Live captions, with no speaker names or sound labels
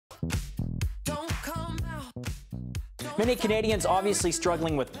Many Canadians obviously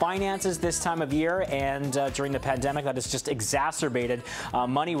struggling with finances this time of year, and during the pandemic that has just exacerbated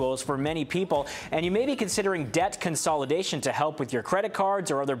money woes for many people. And you may be considering debt consolidation to help with your credit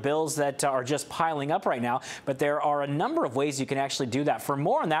cards or other bills that are just piling up right now. But there are a number of ways you can actually do that. For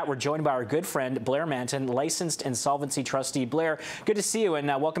more on that, we're joined by our good friend Blair Manton, licensed insolvency trustee. Blair, good to see you, and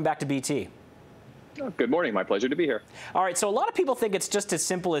welcome back to BT. Good morning. My pleasure to be here. All right. So a lot of people think it's just as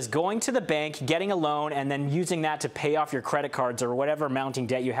simple as going to the bank, getting a loan, and then using that to pay off your credit cards or whatever mounting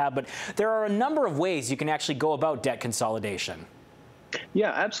debt you have. But there are a number of ways you can actually go about debt consolidation.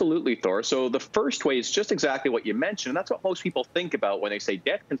 Yeah, absolutely, Thor. So the first way is just exactly what you mentioned. And that's what most people think about when they say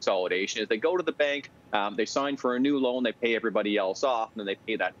debt consolidation is they go to the bank, they sign for a new loan, they pay everybody else off, and then they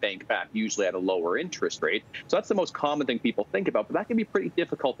pay that bank back, usually at a lower interest rate. So that's the most common thing people think about, but that can be pretty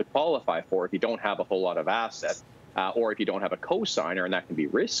difficult to qualify for if you don't have a whole lot of assets. Or if you don't have a co-signer, and that can be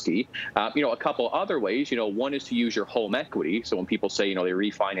risky. A couple other ways, one is to use your home equity. So when people say, they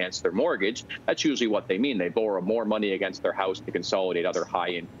refinance their mortgage, that's usually what they mean. They borrow more money against their house to consolidate other high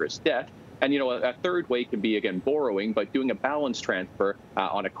interest debt. And, a third way can be, again, borrowing, but doing a balance transfer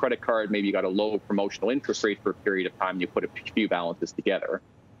on a credit card. Maybe you got a low promotional interest rate for a period of time. You put a few balances together.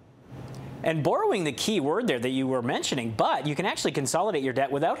 And borrowing, the key word there that you were mentioning, but you can actually consolidate your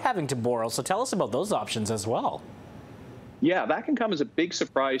debt without having to borrow. So tell us about those options as well. Yeah, that can come as a big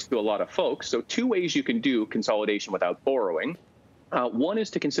surprise to a lot of folks. So two ways you can do consolidation without borrowing. One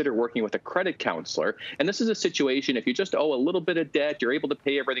is to consider working with a credit counselor. And this is a situation if you just owe a little bit of debt, you're able to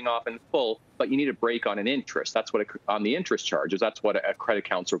pay everything off in full, but you need a break on an interest. That's what on the interest charges. That's what a credit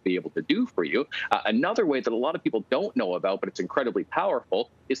counselor will be able to do for you. Another way that a lot of people don't know about, but it's incredibly powerful,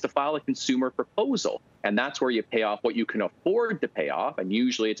 is to file a consumer proposal. And that's where you pay off what you can afford to pay off. And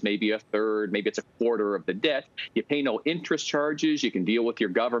usually it's maybe a third, maybe it's a quarter of the debt. You pay no interest charges. You can deal with your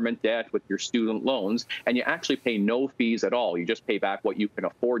government debt, with your student loans, and you actually pay no fees at all. You just pay back what you can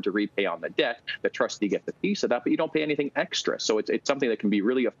afford to repay on the debt. The trustee gets a piece of that, but you don't pay anything extra. So it's something that can be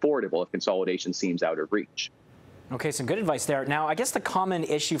really affordable if consolidation seems out of reach. Okay, some good advice there. Now, I guess the common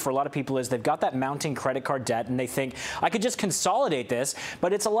issue for a lot of people is they've got that mounting credit card debt and they think, I could just consolidate this,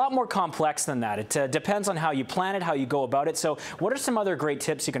 but it's a lot more complex than that. It depends on how you plan it, how you go about it. So what are some other great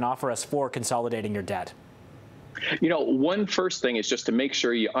tips you can offer us for consolidating your debt? One first thing is just to make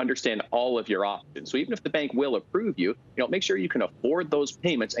sure you understand all of your options. So even if the bank will approve you, make sure you can afford those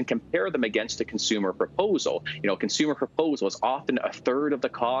payments and compare them against a consumer proposal. Consumer proposal is often a third of the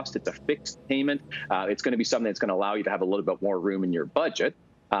cost. It's a fixed payment. It's going to be something that's going to allow you to have a little bit more room in your budget.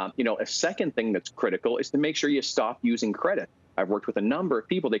 A second thing that's critical is to make sure you stop using credit. I've worked with a number of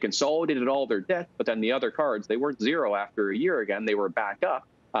people. They consolidated all their debt, but then the other cards, they weren't zero after a year again. They were back up.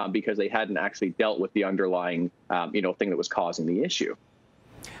 Because they hadn't actually dealt with the underlying, thing that was causing the issue.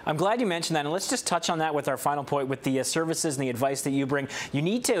 I'm glad you mentioned that, and let's just touch on that with our final point with the services and the advice that you bring. You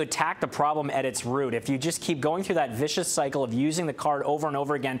need to attack the problem at its root. If you just keep going through that vicious cycle of using the card over and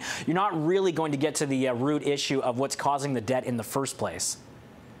over again, you're not really going to get to the root issue of what's causing the debt in the first place.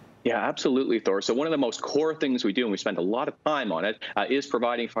 Yeah, absolutely, Thor. So one of the most core things we do, and we spend a lot of time on it, is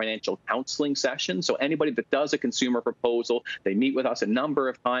providing financial counseling sessions. So anybody that does a consumer proposal, they meet with us a number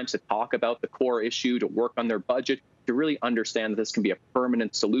of times to talk about the core issue, to work on their budget, to really understand that this can be a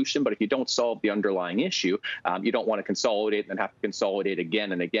permanent solution. But if you don't solve the underlying issue, you don't want to consolidate and then have to consolidate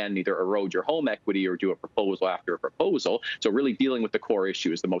again and again, either erode your home equity or do a proposal after a proposal. So really dealing with the core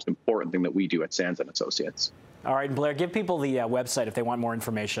issue is the most important thing that we do at Sands & Associates. All right, Blair, give people the website if they want more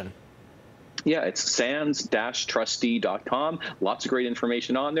information. Yeah, it's sands-trustee.com. Lots of great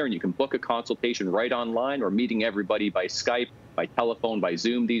information on there, and you can book a consultation right online. We're meeting everybody by Skype, by telephone, by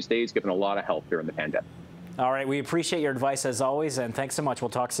Zoom these days, giving a lot of help during the pandemic. All right, we appreciate your advice as always, and thanks so much. We'll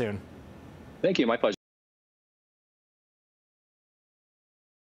talk soon. Thank you. My pleasure.